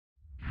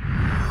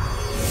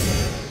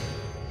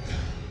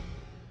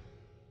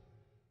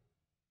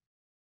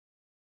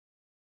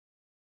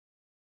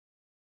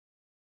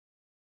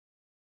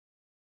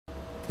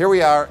Here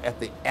we are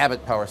at the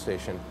Abbott Power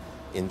Station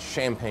in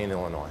Champaign,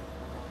 Illinois.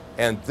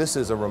 And this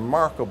is a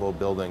remarkable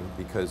building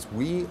because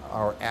we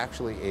are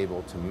actually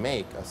able to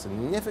make a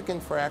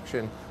significant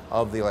fraction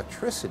of the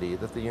electricity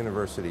that the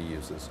university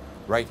uses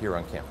right here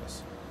on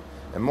campus.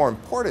 And more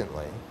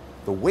importantly,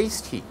 the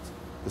waste heat,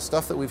 the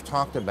stuff that we've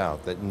talked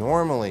about that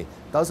normally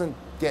doesn't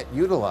get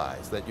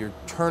utilized, that you're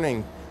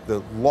turning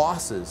the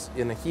losses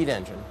in the heat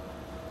engine,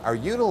 are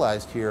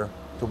utilized here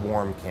to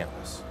warm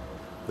campus.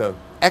 The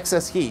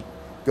excess heat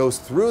goes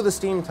through the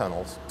steam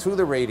tunnels to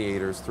the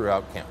radiators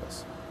throughout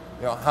campus.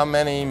 You know, how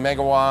many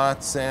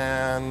megawatts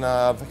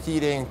and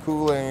heating,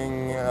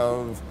 cooling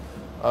of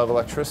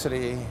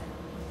electricity?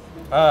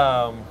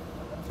 Total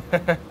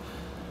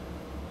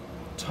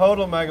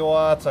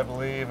megawatts, I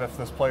believe, if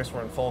this place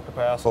were in full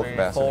capacity,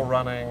 full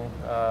running,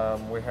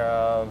 we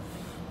have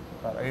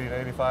about 80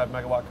 to 85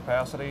 megawatt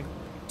capacity.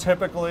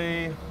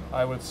 Typically,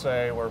 I would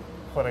say we're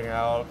putting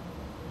out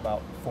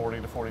about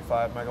 40 to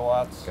 45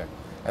 megawatts. Okay,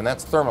 and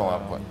that's thermal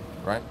output,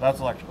 right? That's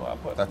electrical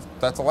output.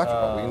 That's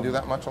electrical. We can do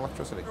that much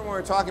electricity. When we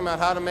were talking about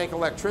how to make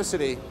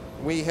electricity,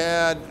 we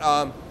had,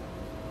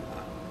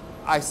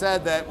 I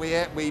said that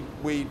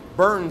we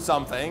burn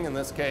something, in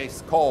this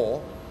case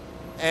coal,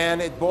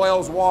 and it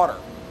boils water.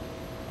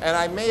 And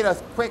I made a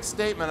quick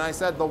statement. I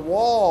said the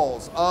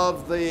walls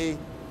of the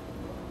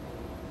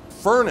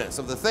furnace,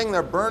 of the thing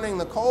they're burning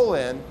the coal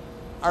in,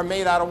 are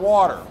made out of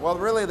water. Well,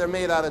 really, they're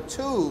made out of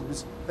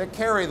tubes that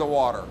carry the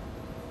water,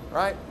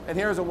 right? And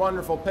here's a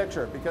wonderful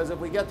picture, because if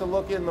we get to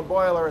look in the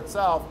boiler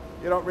itself,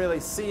 you don't really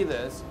see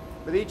this,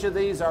 but each of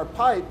these are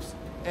pipes,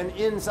 and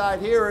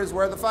inside here is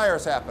where the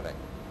fire's happening,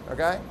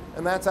 okay?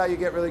 And that's how you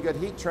get really good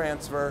heat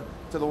transfer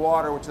to the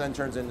water, which then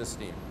turns into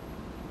steam.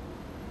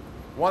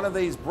 One of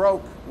these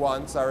broke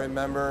once, I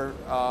remember,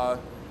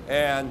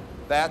 and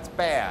that's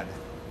bad.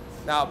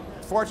 Now,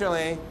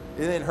 fortunately, it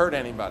didn't hurt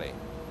anybody,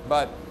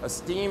 but a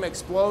steam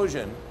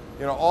explosion,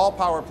 you know, all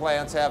power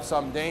plants have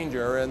some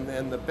danger,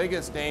 and the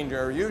biggest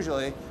danger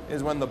usually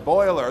is when the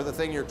boiler, the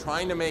thing you're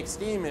trying to make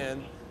steam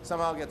in,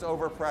 somehow gets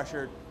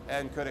overpressured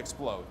and could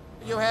explode.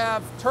 You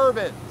have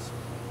turbines,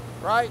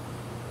 right?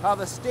 How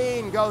the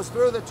steam goes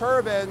through the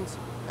turbines,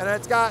 and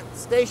it's got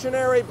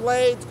stationary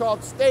blades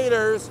called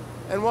stators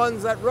and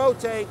ones that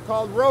rotate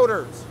called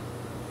rotors.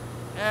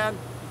 And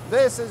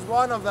this is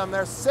one of them.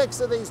 There's 6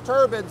 of these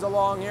turbines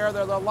along here.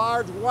 They're the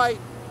large white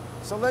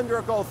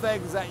cylindrical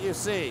things that you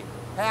see,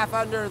 half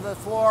under the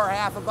floor,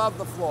 half above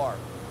the floor.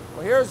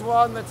 Well, here's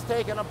one that's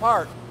taken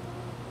apart.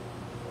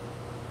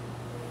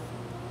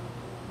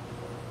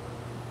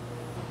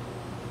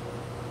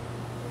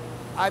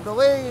 I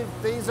believe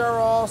these are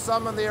all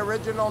some of the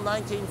original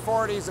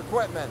 1940s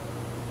equipment.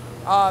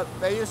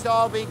 They used to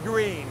all be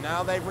green.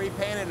 Now they've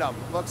repainted them.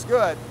 Looks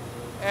good.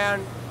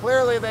 And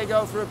clearly they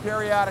go through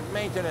periodic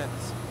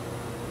maintenance.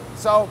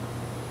 So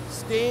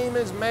steam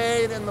is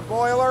made in the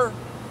boiler.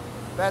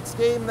 That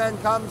steam then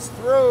comes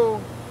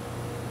through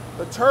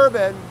the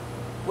turbine,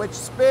 which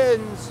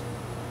spins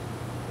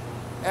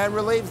and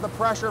relieves the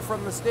pressure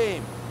from the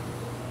steam.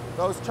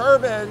 Those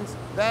turbines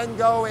then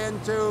go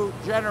into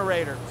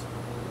generators.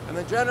 And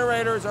the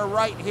generators are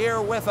right here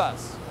with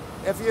us.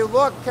 If you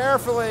look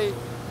carefully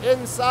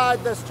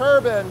inside this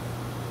turbine,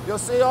 you'll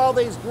see all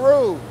these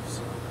grooves.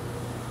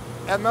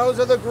 And those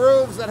are the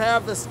grooves that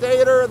have the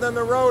stator and then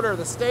the rotor,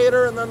 the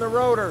stator and then the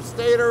rotor,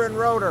 stator and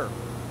rotor.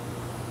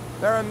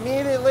 They're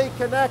immediately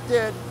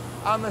connected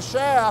on the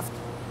shaft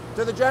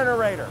to the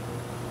generator.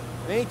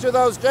 And each of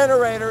those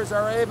generators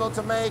are able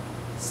to make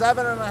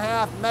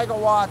 7.5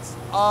 megawatts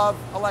of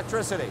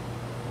electricity.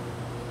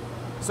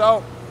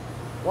 So,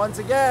 once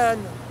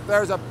again,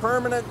 there's a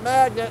permanent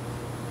magnet,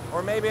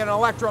 or maybe an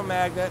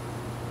electromagnet,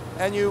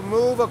 and you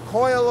move a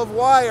coil of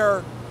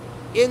wire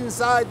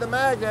inside the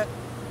magnet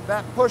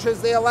that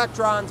pushes the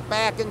electrons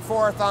back and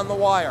forth on the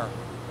wire.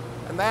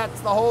 And that's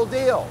the whole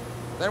deal.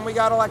 Then we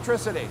got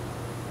electricity.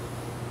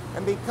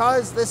 And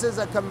because this is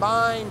a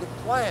combined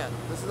plant,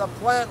 this is a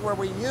plant where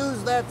we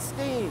use that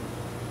steam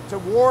to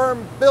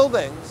warm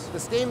buildings, the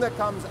steam that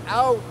comes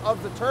out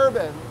of the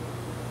turbine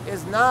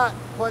is not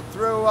put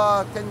through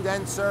a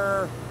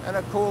condenser and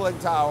a cooling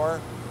tower.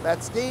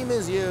 That steam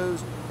is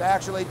used to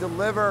actually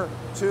deliver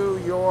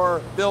to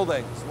your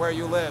buildings where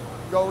you live,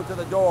 go to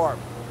the dorm.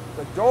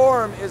 The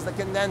dorm is the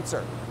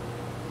condenser.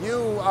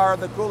 You are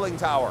the cooling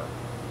tower,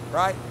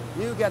 right?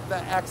 You get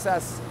the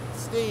excess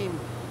steam,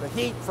 the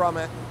heat from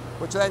it,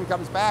 which then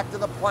comes back to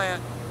the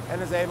plant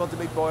and is able to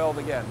be boiled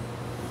again.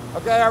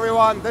 Okay,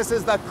 everyone, this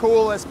is the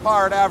coolest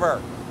part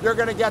ever. You're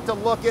gonna get to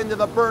look into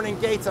the burning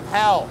gates of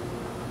hell.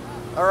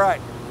 All right.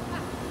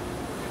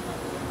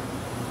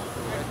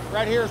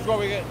 Right here is where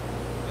we get,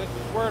 this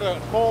is where the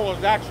coal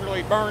is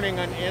actually burning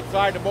and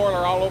inside the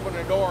boiler. I'll open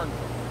the door and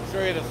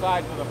show you the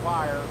size of the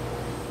fire.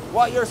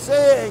 What you're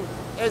seeing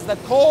is the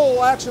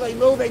coal actually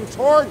moving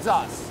towards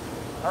us,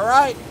 all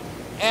right?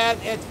 And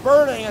it's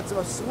burning, it's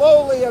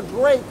slowly a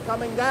grate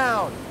coming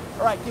down.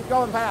 All right, keep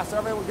going past so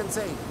everyone can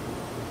see,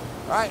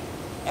 all right?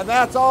 And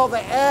that's all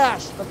the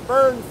ash, the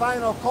burned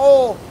final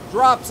coal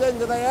drops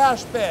into the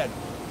ash bin.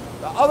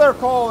 The other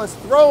coal is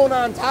thrown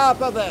on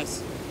top of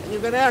this, You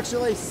can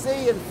actually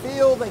see and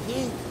feel the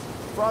heat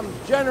from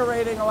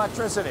generating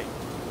electricity.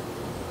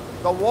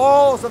 The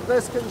walls of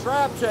this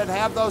contraption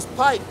have those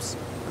pipes,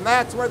 and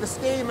that's where the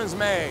steam is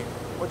made,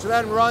 which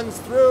then runs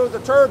through the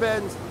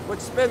turbines,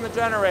 which spin the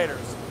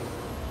generators.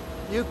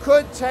 You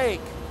could take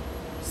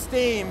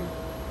steam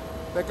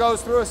that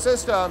goes through a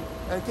system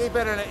and keep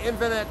it in an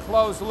infinite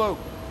closed loop.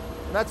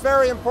 And that's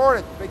very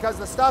important because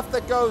the stuff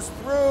that goes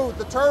through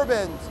the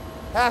turbines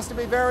has to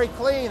be very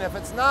clean. If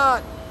it's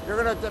not,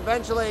 you're going to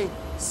eventually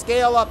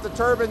scale up the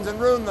turbines and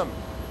ruin them.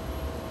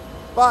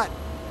 But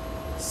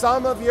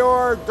some of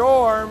your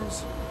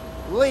dorms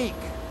leak,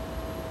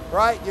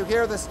 right? You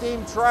hear the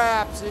steam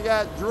traps, you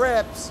got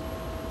drips.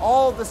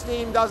 All of the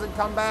steam doesn't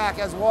come back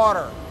as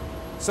water.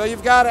 So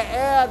you've got to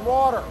add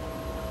water.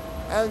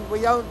 And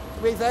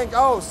we think,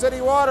 oh,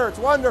 city water, it's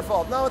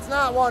wonderful. No, it's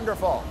not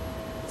wonderful.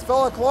 It's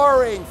full of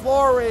chlorine,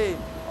 fluorine,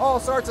 all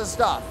sorts of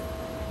stuff.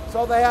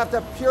 So they have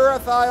to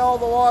purify all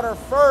the water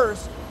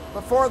first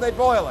before they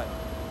boil it.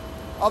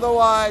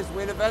 Otherwise,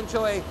 we'd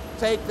eventually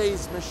take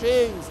these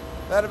machines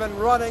that have been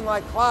running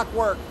like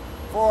clockwork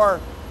for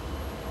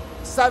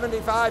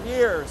 75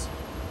 years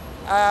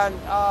and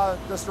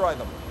destroy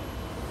them.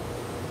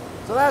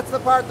 So that's the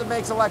part that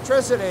makes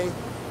electricity,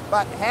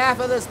 but half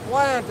of this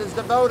plant is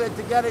devoted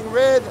to getting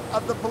rid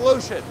of the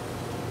pollution,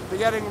 to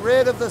getting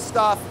rid of the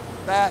stuff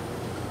that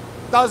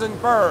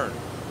doesn't burn,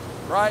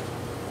 right?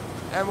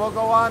 And we'll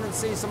go on and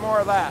see some more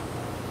of that.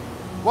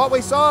 What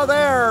we saw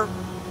there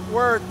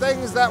were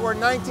things that were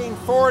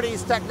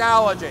 1940s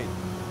technology.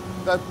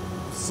 The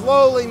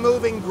slowly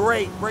moving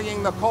grate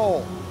bringing the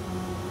coal.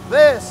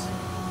 This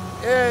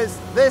is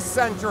this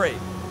century.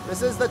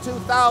 This is the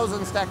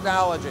 2000s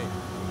technology.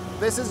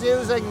 This is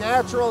using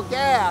natural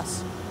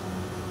gas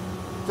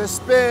to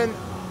spin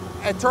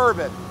a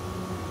turbine.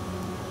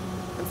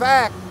 In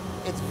fact,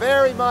 it's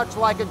very much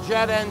like a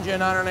jet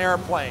engine on an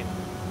airplane.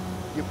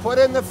 You put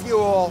in the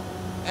fuel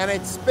and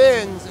it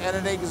spins and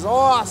it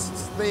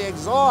exhausts the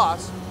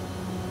exhaust,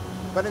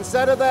 but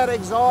instead of that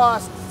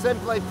exhaust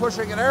simply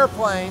pushing an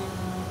airplane,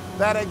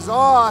 that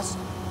exhaust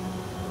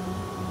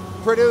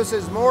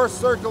produces more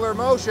circular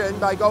motion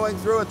by going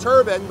through a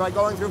turbine, by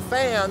going through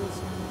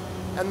fans,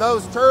 and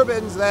those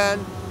turbines then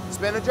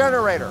spin a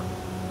generator.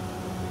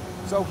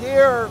 So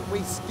here we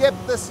skip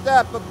the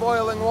step of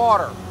boiling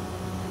water.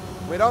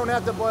 We don't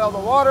have to boil the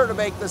water to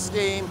make the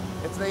steam.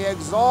 It's the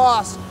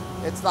exhaust,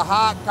 it's the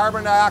hot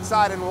carbon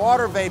dioxide and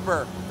water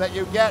vapor that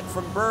you get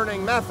from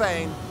burning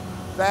methane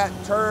that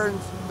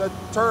turns the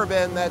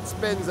turbine that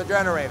spins the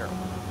generator.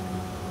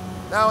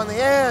 Now in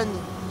the end,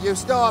 you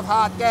still have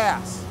hot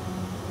gas.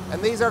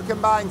 And these are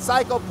combined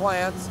cycle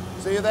plants,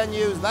 so you then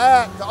use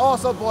that to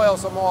also boil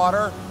some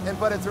water and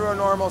put it through a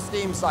normal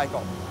steam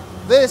cycle.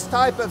 This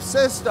type of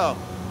system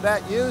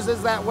that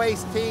uses that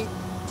waste heat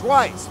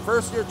twice.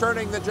 First you're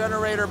turning the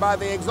generator by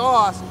the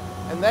exhaust,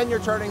 and then you're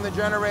turning the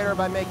generator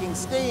by making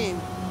steam.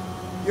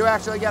 You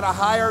actually get a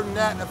higher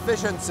net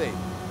efficiency.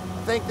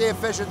 I think the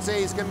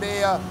efficiencies can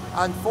be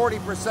on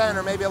 40%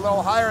 or maybe a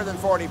little higher than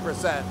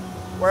 40%,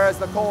 whereas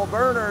the coal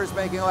burners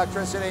making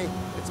electricity,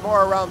 it's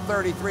more around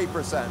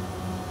 33%.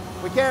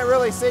 We can't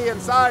really see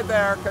inside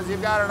there because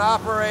you've got an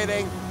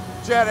operating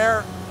jet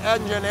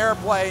engine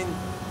airplane,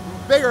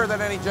 bigger than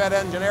any jet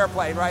engine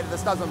airplane, right?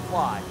 This doesn't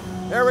fly.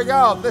 There we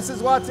go. This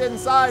is what's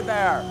inside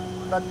there.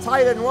 The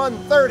Titan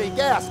 130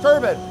 gas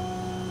turbine.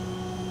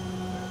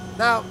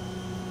 Now,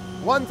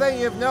 one thing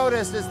you've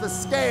noticed is the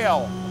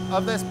scale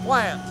of this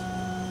plant,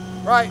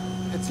 right?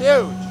 It's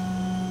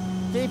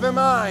huge. Keep in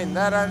mind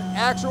that an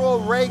actual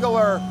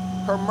regular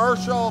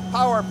commercial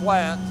power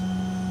plant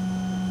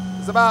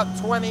is about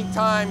 20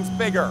 times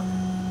bigger.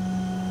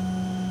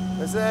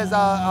 This is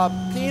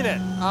a peanut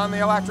on the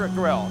electric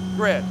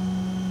grid.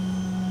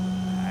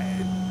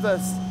 The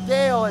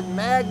scale and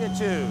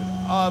magnitude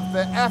of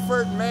the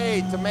effort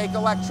made to make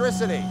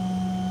electricity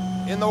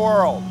in the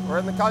world or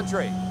in the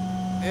country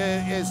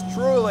is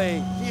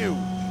truly huge.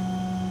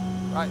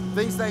 Right?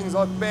 These things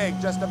look big.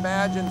 Just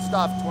imagine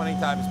stuff 20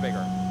 times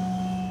bigger.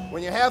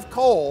 When you have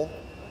coal,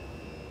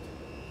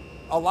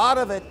 a lot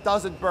of it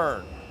doesn't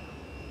burn.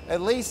 At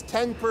least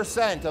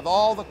 10% of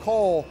all the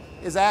coal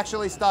is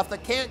actually stuff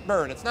that can't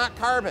burn. It's not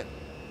carbon.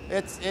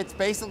 It's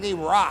basically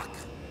rock.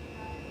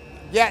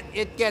 Yet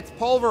it gets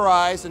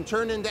pulverized and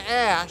turned into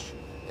ash,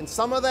 and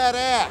some of that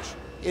ash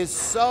is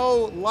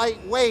so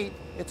lightweight,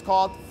 it's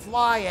called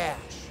fly ash,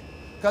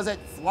 because it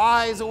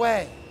flies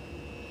away.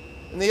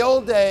 In the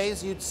old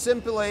days, you'd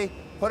simply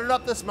put it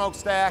up the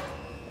smokestack,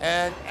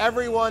 and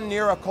everyone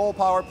near a coal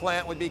power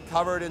plant would be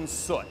covered in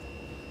soot.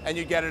 And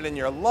you'd get it in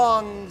your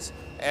lungs,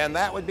 and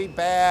that would be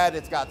bad.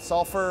 It's got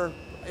sulfur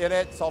in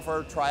it,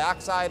 sulfur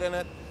trioxide in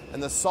it,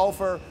 and the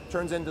sulfur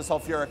turns into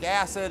sulfuric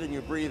acid, and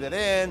you breathe it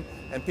in,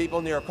 and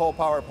people near coal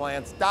power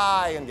plants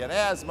die and get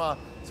asthma.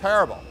 It's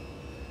terrible.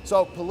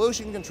 So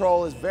pollution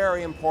control is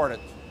very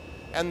important,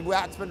 and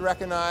that's been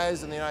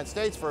recognized in the United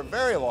States for a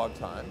very long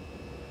time.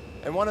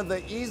 And one of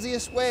the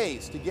easiest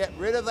ways to get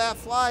rid of that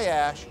fly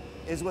ash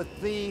is with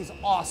these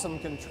awesome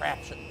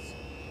contraptions.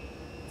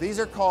 These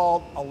are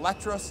called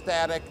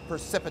electrostatic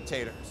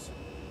precipitators.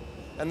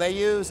 And they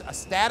use a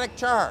static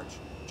charge,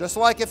 just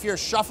like if you're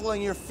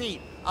shuffling your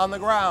feet on the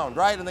ground,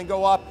 right? And then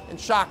go up and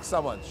shock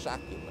someone. Shock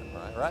you,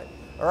 right?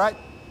 All right?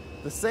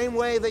 The same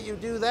way that you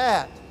do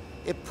that,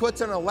 it puts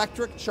an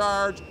electric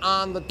charge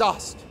on the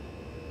dust.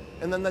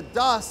 And then the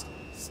dust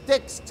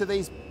sticks to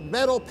these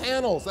metal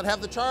panels that have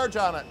the charge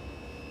on it.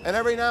 And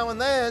every now and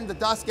then, the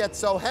dust gets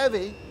so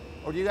heavy,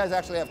 or do you guys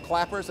actually have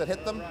clappers that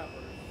hit them?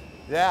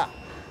 Yeah.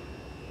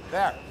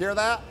 There, hear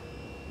that?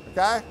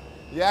 Okay?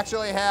 You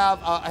actually have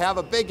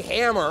a big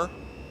hammer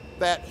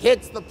that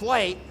hits the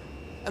plate,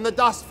 and the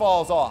dust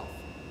falls off.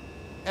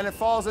 And it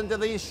falls into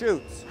these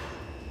chutes.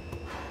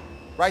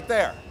 Right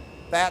there.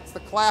 That's the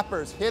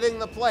clappers hitting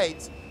the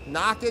plates,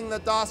 knocking the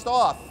dust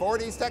off.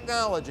 40s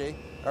technology,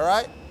 all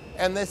right?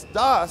 And this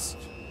dust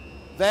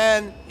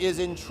then is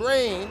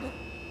entrained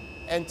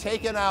and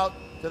taken out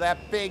to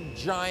that big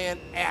giant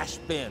ash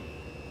bin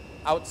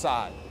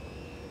outside.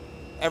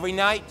 Every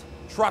night,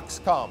 trucks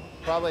come.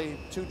 Probably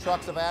 2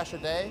 trucks of ash a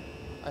day,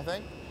 I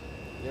think.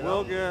 You know?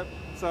 We'll get,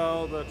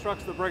 so the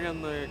trucks that bring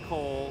in the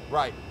coal.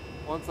 Right.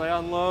 Once they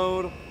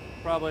unload,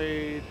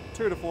 probably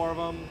 2 to 4 of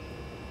them.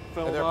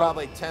 And they're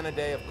probably 10 a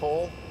day of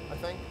coal, I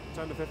think.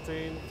 10 to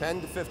 15.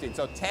 10 to 15.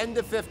 So 10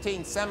 to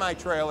 15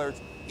 semi-trailers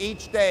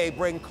each day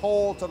bring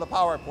coal to the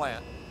power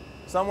plant.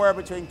 Somewhere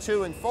between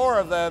 2 and 4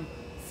 of them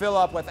fill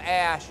up with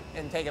ash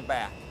and take it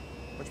back,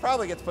 which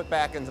probably gets put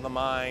back into the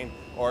mine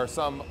or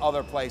some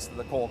other place that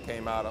the coal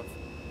came out of,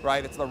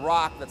 right? It's the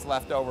rock that's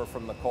left over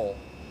from the coal.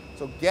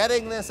 So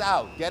getting this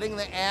out, getting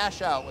the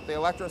ash out with the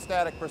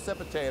electrostatic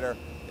precipitator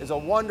is a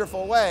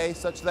wonderful way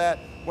such that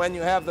when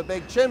you have the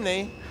big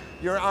chimney,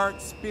 you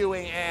aren't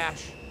spewing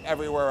ash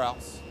everywhere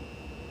else.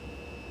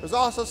 There's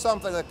also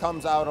something that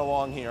comes out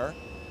along here,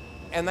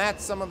 and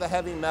that's some of the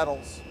heavy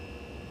metals.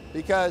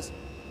 Because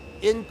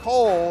in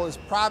coal is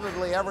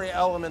probably every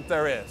element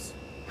there is.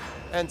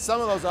 And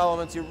some of those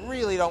elements you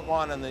really don't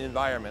want in the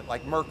environment,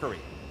 like mercury.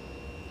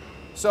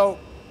 So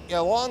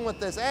along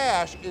with this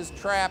ash is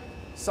trapped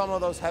some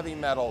of those heavy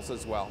metals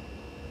as well.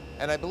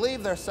 And I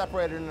believe they're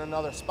separated in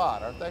another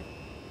spot, aren't they?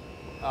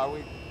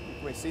 Can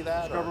we see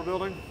that? Scrubber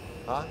building?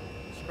 Huh?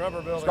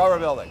 Scrubber building. Scrubber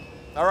building.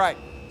 All right.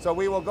 So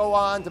we will go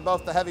on to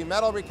both the heavy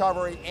metal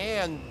recovery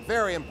and,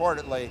 very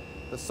importantly,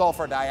 the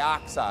sulfur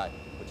dioxide,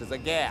 which is a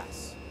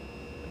gas.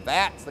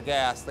 That's the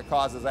gas that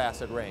causes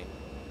acid rain.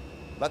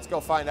 Let's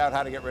go find out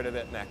how to get rid of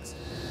it next.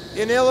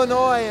 In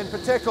Illinois, in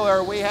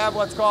particular, we have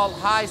what's called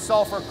high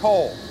sulfur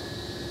coal.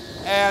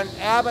 And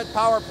Abbott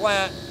power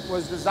plant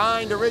was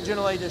designed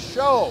originally to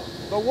show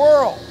the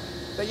world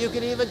that you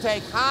can even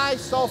take high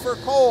sulfur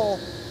coal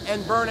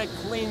and burn it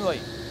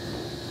cleanly.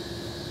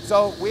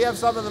 So we have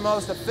some of the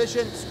most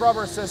efficient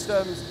scrubber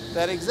systems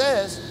that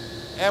exist,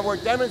 and we're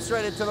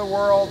demonstrated to the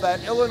world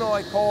that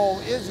Illinois coal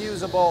is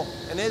usable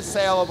and is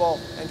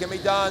saleable and can be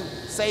done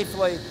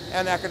safely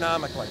and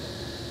economically.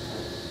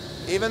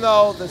 Even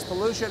though this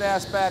pollution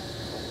aspect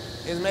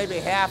is maybe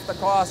half the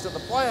cost of the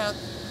plant,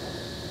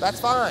 that's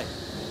fine,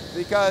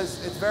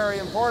 because it's very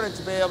important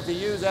to be able to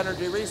use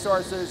energy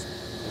resources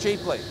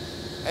cheaply.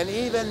 And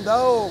even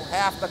though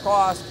half the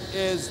cost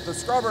is the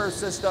scrubber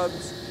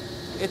systems,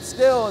 it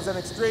still is an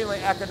extremely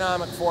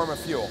economic form of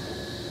fuel.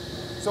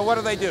 So what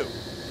do?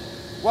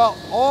 Well,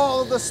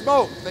 all of the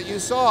smoke that you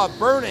saw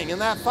burning in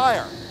that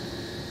fire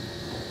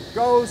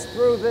goes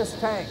through this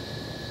tank,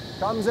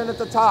 comes in at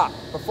the top,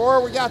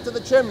 before we got to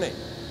the chimney.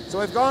 So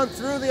we've gone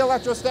through the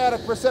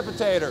electrostatic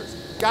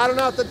precipitators, gotten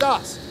out the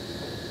dust,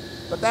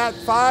 but that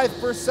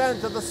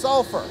 5% of the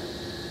sulfur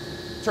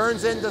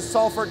turns into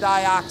sulfur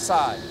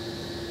dioxide.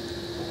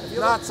 It's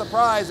not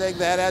surprising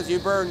that as you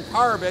burn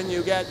carbon,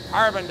 you get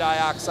carbon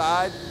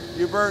dioxide.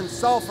 You burn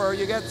sulfur,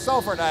 you get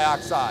sulfur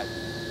dioxide.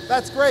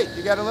 That's great,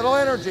 you get a little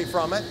energy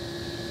from it,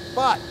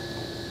 but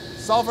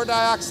sulfur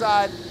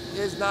dioxide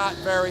is not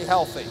very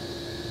healthy.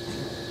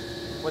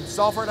 When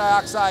sulfur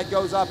dioxide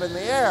goes up in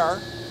the air,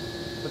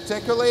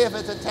 particularly if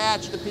it's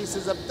attached to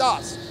pieces of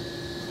dust,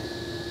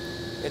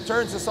 it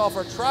turns to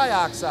sulfur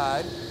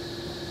trioxide,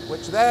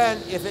 which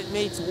then, if it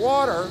meets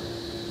water,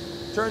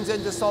 turns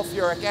into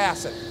sulfuric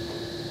acid.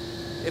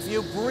 If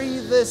you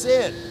breathe this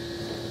in,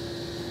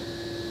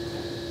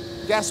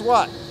 guess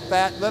what?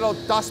 That little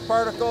dust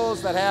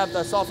particles that have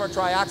the sulfur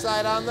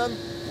trioxide on them,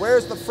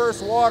 where's the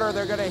first water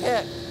they're going to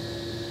hit?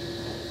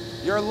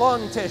 Your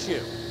lung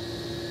tissue.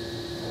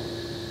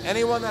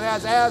 Anyone that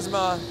has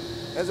asthma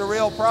has a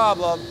real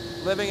problem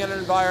living in an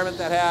environment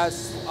that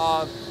has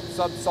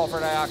some sulfur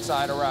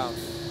dioxide around.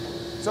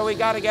 So we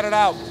got to get it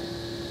out.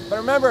 But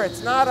remember,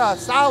 it's not a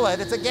solid,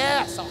 it's a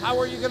gas. So how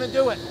are you going to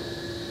do it?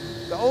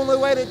 The only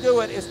way to do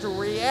it is to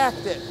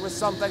react it with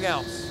something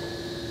else.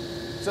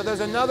 So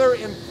there's another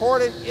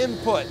important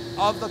input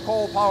of the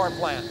coal power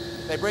plant.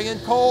 They bring in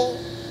coal.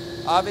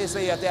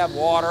 Obviously, you have to have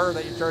water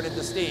that you turn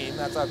into steam.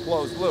 That's a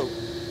closed loop.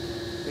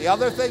 The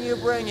other thing you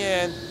bring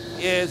in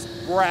is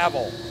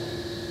gravel,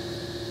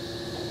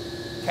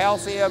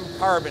 calcium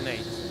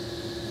carbonate,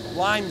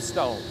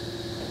 limestone.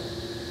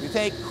 You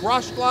take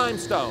crushed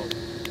limestone,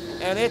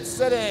 and it's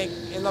sitting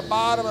in the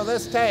bottom of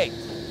this tank,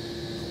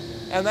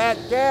 and that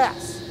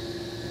gas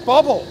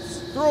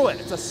bubbles through it.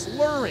 It's a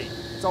slurry.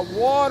 It's a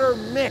water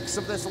mix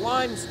of this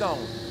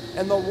limestone.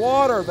 And the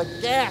water, the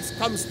gas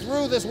comes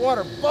through this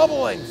water,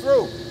 bubbling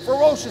through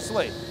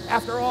ferociously.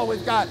 After all,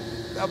 we've got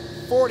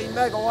 40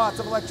 megawatts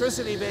of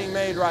electricity being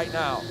made right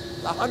now,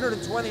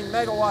 120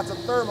 megawatts of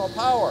thermal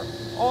power.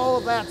 All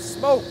of that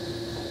smoke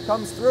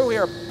comes through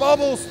here,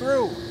 bubbles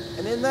through,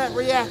 and in that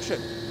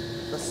reaction,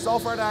 the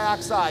sulfur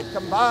dioxide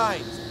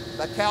combines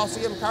the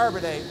calcium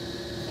carbonate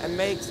and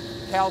makes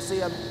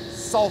calcium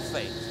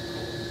sulfate.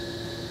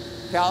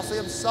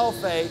 Calcium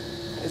sulfate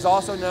is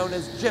also known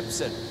as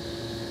gypsum.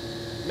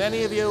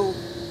 Many of you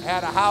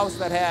had a house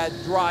that had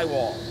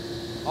drywall.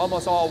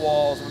 Almost all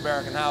walls of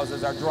American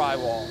houses are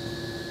drywall.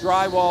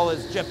 Drywall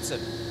is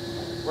gypsum.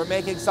 We're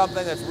making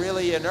something that's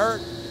really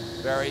inert,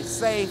 very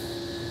safe.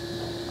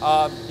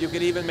 You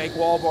could even make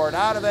wallboard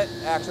out of it.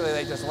 Actually,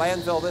 they just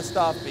landfill this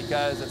stuff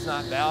because it's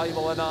not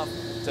valuable enough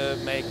to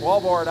make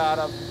wallboard out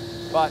of.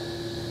 But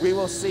we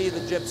will see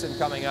the gypsum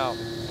coming out.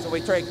 So we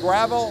take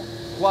gravel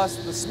plus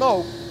the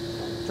smoke,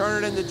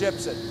 turn it into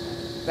gypsum.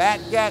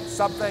 That gets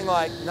something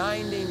like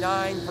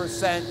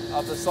 99%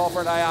 of the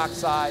sulfur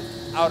dioxide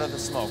out of the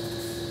smoke.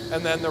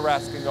 And then the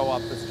rest can go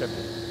up this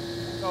chimney.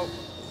 So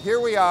here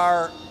we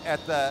are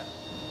at the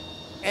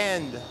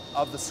end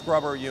of the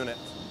scrubber unit.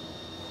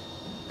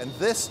 And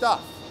this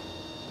stuff,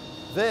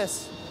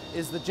 this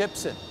is the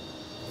gypsum.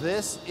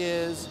 This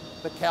is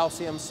the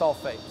calcium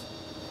sulfate.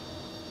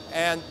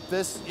 And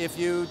this, if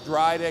you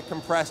dried it,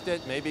 compressed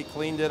it, maybe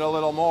cleaned it a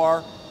little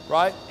more,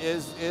 right,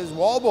 is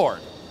wallboard.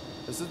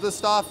 This is the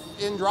stuff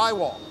in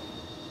drywall.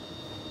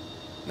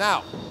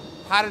 Now,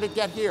 how did it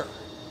get here?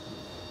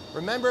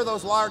 Remember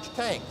those large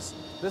tanks?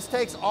 This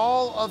takes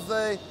all of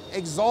the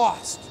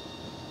exhaust,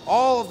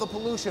 all of the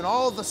pollution,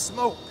 all of the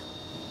smoke,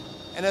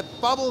 and it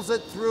bubbles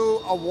it through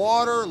a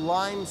water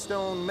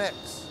limestone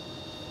mix.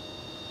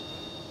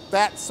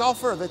 That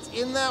sulfur that's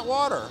in that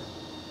water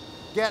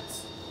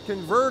gets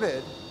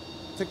converted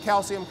to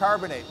calcium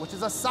carbonate, which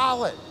is a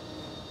solid.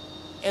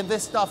 And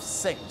this stuff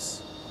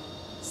sinks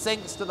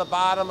to the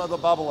bottom of the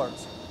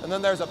bubblers. And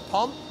then there's a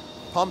pump,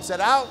 pumps it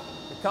out,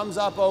 it comes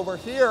up over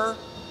here,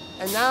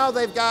 and now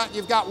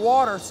you've got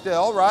water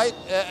still, right?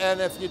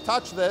 And if you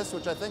touch this,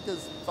 which I think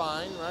is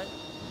fine, right?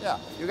 Yeah,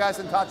 you guys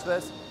can touch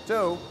this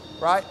too,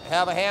 right?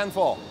 Have a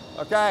handful,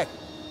 okay?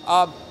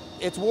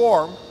 It's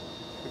warm,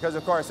 because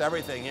of course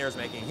everything here is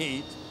making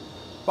heat,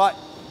 but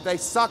they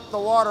suck the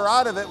water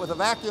out of it with a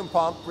vacuum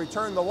pump,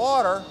 return the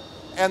water,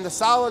 and the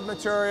solid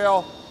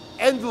material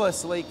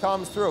endlessly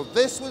comes through.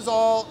 This was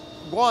all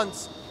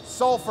once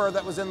sulfur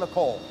that was in the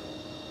coal.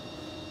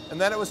 And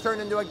then it was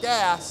turned into a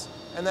gas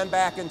and then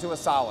back into a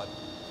solid.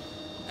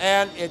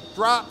 And it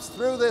drops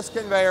through this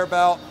conveyor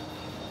belt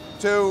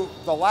to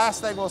the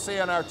last thing we'll see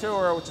on our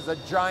tour, which is a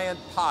giant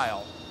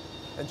pile.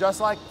 And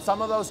just like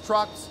some of those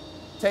trucks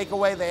take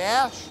away the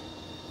ash,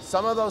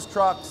 some of those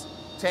trucks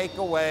take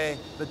away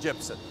the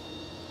gypsum.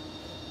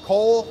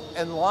 Coal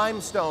and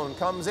limestone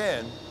comes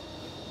in,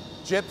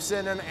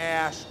 gypsum and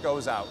ash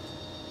goes out.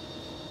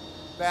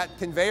 That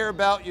conveyor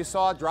belt you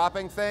saw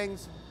dropping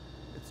things,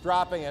 it's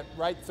dropping it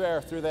right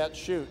there through that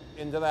chute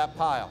into that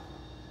pile.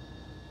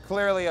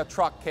 Clearly a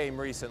truck came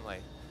recently.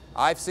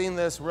 I've seen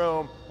this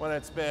room when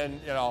it's been,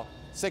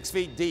 6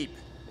 feet deep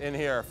in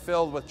here,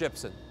 filled with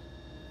gypsum.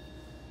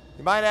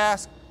 You might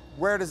ask,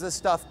 where does this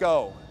stuff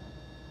go?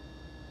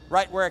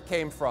 Right where it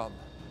came from,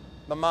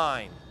 the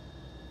mine.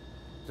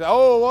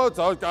 Oh, well,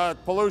 it's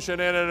got pollution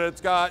in it.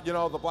 It's got,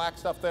 the black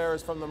stuff there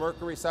is from the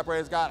mercury separator.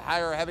 It's got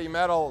higher heavy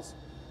metals.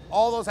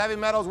 All those heavy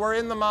metals were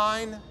in the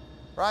mine,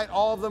 right?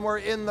 All of them were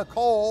in the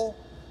coal.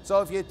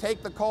 So if you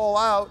take the coal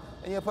out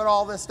and you put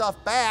all this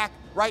stuff back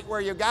right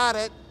where you got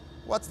it,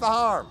 what's the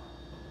harm?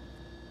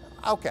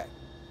 Okay,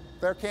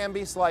 there can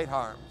be slight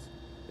harms.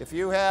 If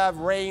you have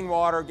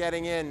rainwater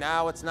getting in,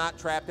 now it's not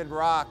trapped in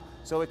rock,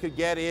 so it could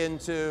get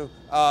into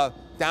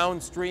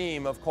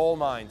downstream of coal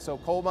mines. So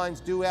coal mines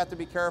do have to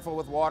be careful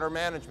with water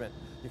management.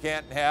 You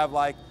can't have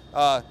like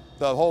the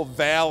whole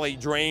valley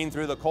drain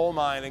through the coal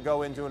mine and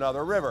go into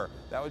another river.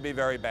 That would be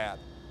very bad.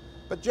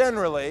 But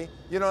generally,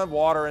 you don't have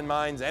water in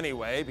mines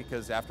anyway,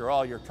 because after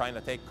all, you're trying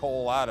to take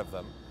coal out of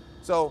them.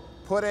 So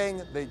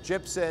putting the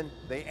gypsum,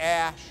 the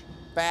ash,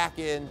 back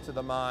into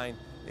the mine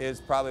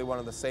is probably one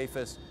of the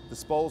safest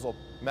disposal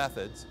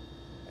methods.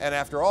 And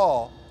after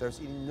all, there's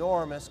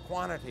enormous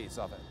quantities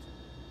of it.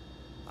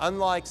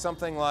 Unlike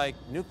something like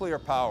nuclear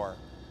power,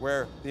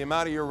 where the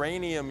amount of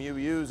uranium you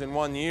use in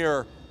 1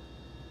 year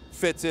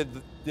fits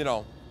in,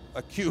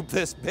 a cube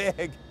this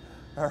big,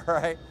 all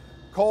right?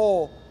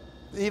 Coal,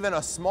 even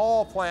a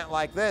small plant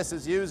like this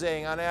is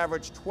using on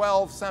average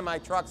 12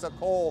 semi-trucks of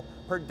coal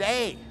per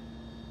day.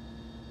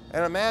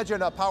 And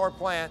imagine a power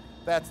plant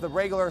that's the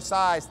regular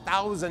size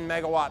 1,000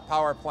 megawatt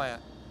power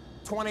plant,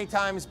 20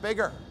 times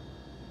bigger.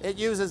 It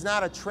uses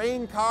not a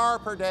train car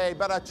per day,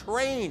 but a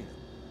train,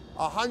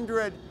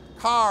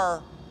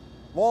 100-car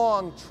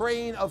long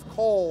train of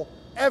coal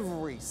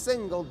every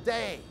single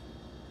day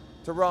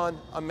to run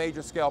a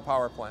major scale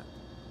power plant.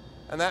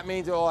 And that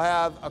means it will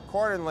have,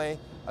 accordingly,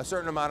 a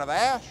certain amount of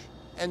ash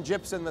and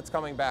gypsum that's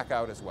coming back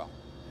out as well.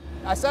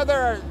 I said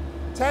there are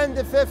 10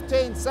 to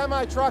 15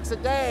 semi-trucks a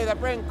day that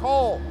bring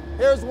coal.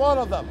 Here's one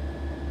of them.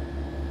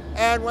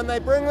 And when they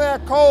bring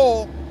that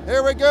coal,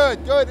 here we go,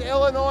 good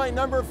Illinois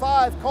number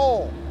 5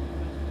 coal.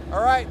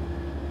 All right,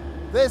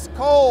 this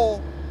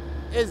coal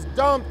is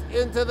dumped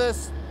into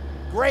this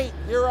grate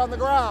here on the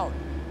ground.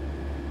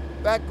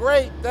 That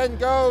grate then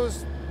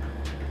goes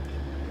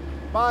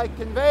by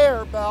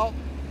conveyor belt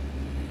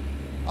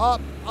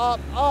up, up,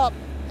 up,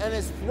 and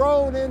is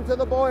thrown into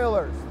the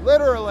boilers,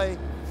 literally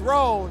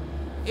thrown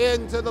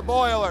into the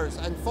boilers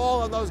and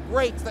fall on those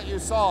grates that you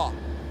saw.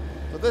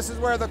 So this is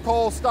where the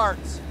coal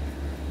starts.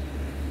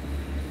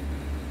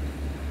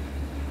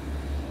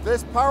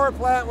 This power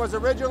plant was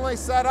originally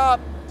set up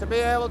to be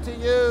able to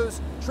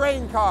use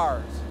train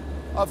cars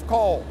of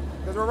coal,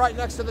 because we're right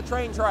next to the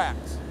train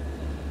tracks.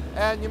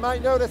 And you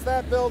might notice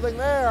that building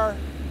there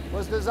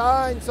was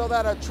designed so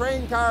that a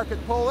train car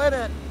could pull in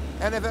it,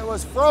 and if it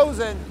was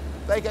frozen,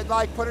 they could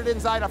like put it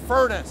inside a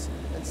furnace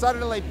and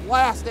suddenly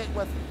blast it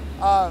with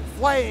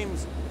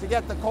flames to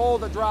get the coal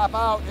to drop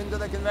out into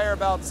the conveyor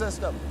belt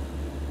system.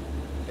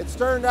 It's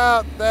turned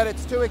out that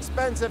it's too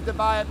expensive to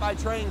buy it by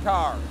train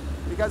car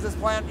because this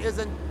plant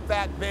isn't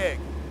that big.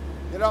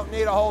 You don't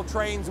need a whole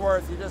train's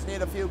worth, you just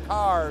need a few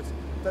cars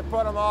to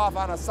put them off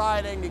on a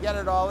siding to get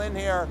it all in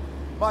here.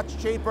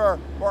 Much cheaper,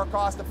 more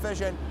cost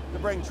efficient to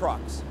bring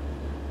trucks.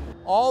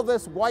 All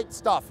this white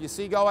stuff you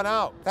see going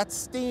out, that's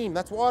steam,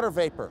 that's water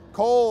vapor.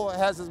 Coal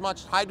has as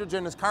much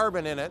hydrogen as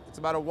carbon in it. It's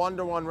about a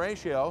 1-to-1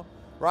 ratio,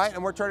 right?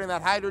 And we're turning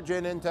that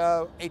hydrogen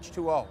into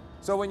H2O.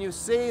 So when you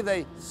see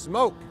the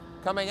smoke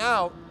coming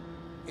out,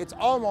 it's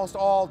almost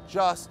all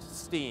just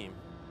steam.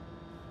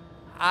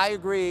 I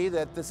agree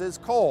that this is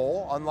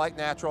coal, unlike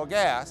natural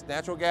gas.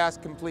 Natural gas,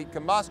 complete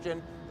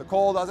combustion. The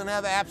coal doesn't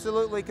have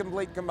absolutely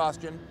complete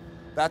combustion.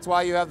 That's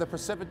why you have the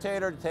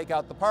precipitator to take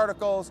out the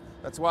particles.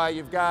 That's why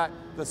you've got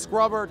the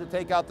scrubber to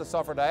take out the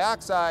sulfur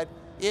dioxide.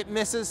 It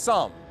misses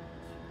some,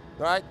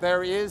 right?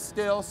 There is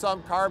still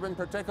some carbon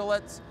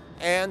particulates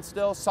and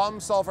still some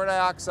sulfur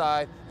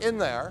dioxide in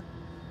there,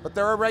 but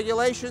there are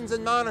regulations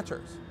and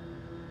monitors.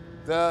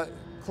 The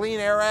Clean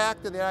Air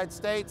Act in the United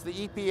States, the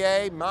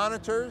EPA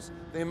monitors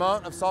the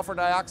amount of sulfur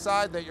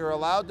dioxide that you're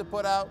allowed to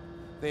put out,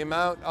 the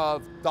amount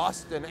of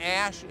dust and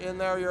ash in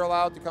there you're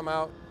allowed to come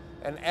out,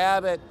 and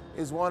Abbott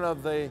is one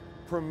of the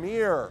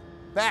premier,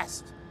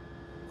 best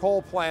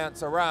coal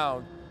plants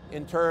around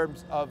in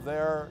terms of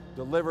their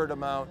delivered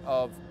amount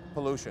of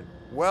pollution,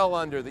 well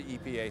under the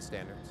EPA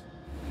standards.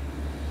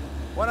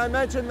 When I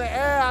mentioned the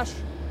ash,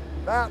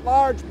 that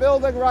large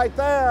building right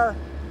there,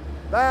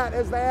 that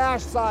is the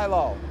ash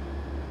silo.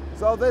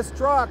 So this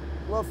truck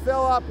will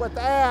fill up with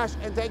ash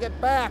and take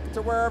it back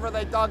to wherever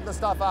they dug the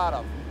stuff out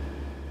of.